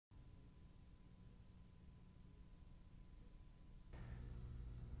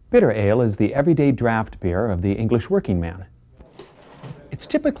Bitter ale is the everyday draft beer of the English working man. It's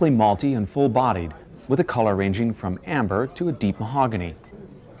typically malty and full-bodied, with a color ranging from amber to a deep mahogany.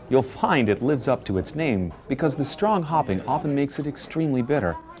 You'll find it lives up to its name because the strong hopping often makes it extremely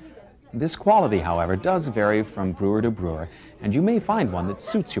bitter. This quality, however, does vary from brewer to brewer, and you may find one that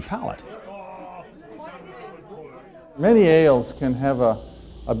suits your palate. Many ales can have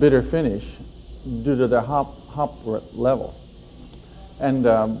a bitter finish due to their hop level. And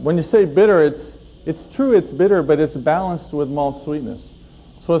when you say bitter, it's true it's bitter, but it's balanced with malt sweetness.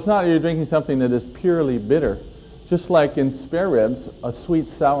 So it's not you're drinking something that is purely bitter. Just like in spare ribs, a sweet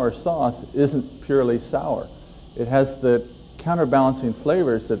sour sauce isn't purely sour. It has the counterbalancing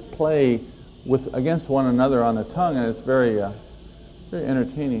flavors that play against one another on the tongue, and it's very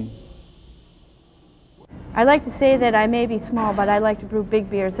entertaining. I like to say that I may be small, but I like to brew big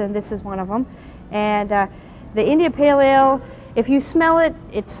beers, and this is one of them. And the India Pale Ale, if you smell it,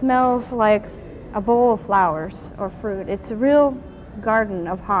 it smells like a bowl of flowers or fruit. It's a real garden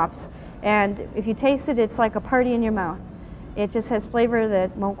of hops. And if you taste it, it's like a party in your mouth. It just has flavor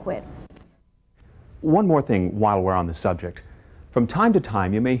that won't quit. One more thing while we're on the subject. From time to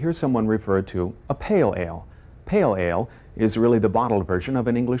time, you may hear someone refer to a pale ale. Pale ale is really the bottled version of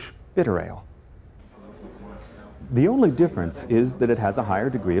an English bitter ale. The only difference is that it has a higher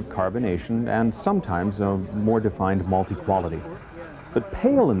degree of carbonation and sometimes a more defined malty quality. But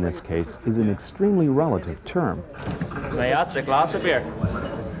pale in this case is an extremely relative term. That's a glass of beer.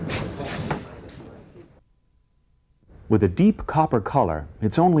 With a deep copper color,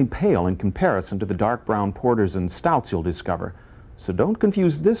 it's only pale in comparison to the dark brown porters and stouts you'll discover. So don't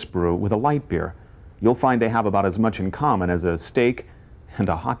confuse this brew with a light beer. You'll find they have about as much in common as a steak and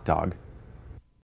a hot dog.